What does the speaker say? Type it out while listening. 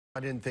I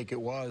didn't think it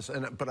was,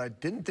 but I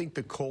didn't think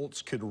the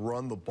Colts could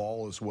run the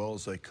ball as well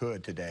as they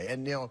could today.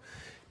 And,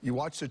 you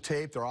watch the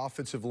tape, their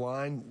offensive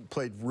line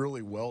played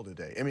really well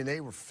today. I mean, they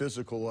were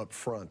physical up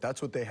front.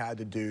 That's what they had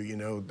to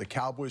do. The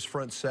Cowboys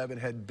front seven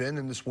had been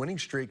in this winning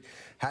streak,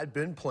 had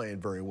been playing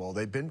very well.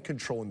 They've been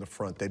controlling the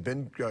front. They've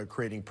been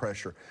creating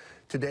pressure.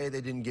 Today,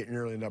 they didn't get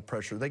nearly enough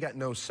pressure. They got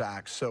no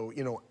sacks. So,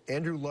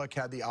 Andrew Luck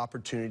had the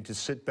opportunity to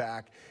sit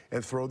back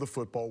and throw the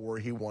football where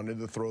he wanted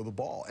to throw the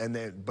ball. And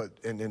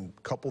then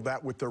couple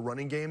that with their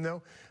running game,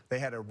 though, they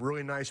had a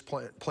really nice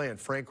plan.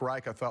 Frank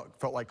Reich, I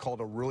felt like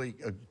called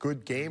a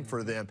good game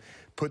for them,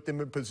 put them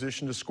in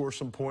position to score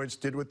some points,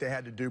 did what they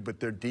had to do, but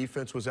their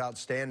defense was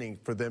outstanding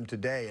for them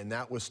today, and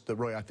that was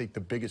really, I think, the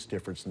biggest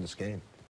difference in this game.